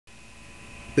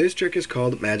This trick is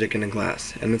called magic in a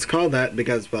glass, and it's called that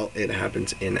because, well, it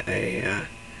happens in a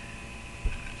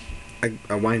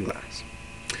wine glass.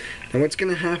 Now what's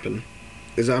going to happen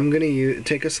is I'm going to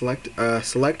take a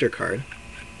selector card,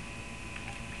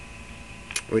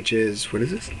 which is, what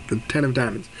is this? The 10 of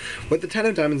diamonds. What the 10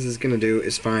 of diamonds is going to do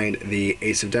is find the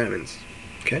ace of diamonds.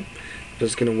 Okay? I'm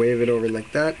just going to wave it over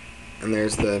like that, and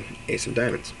there's the ace of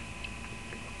diamonds.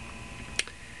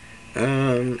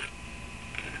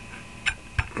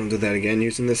 I'll do that again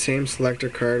using the same selector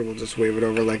card. We'll just wave it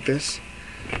over like this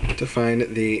to find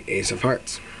the ace of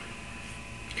hearts.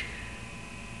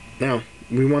 Now,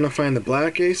 we want to find the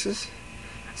black aces,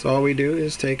 so all we do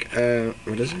is take,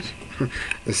 what is this?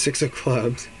 The 6 of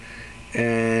clubs,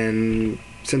 and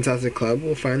since that's a club,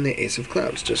 we'll find the ace of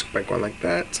clubs. Just by going like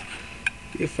that,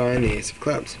 you find the ace of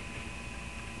clubs.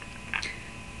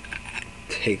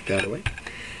 Take that away.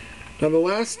 Now the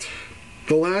last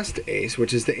ace,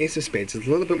 which is the ace of spades, is a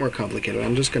little bit more complicated.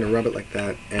 I'm just going to rub it like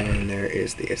that, and there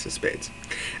is the ace of spades.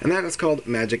 And that is called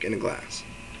magic in a glass.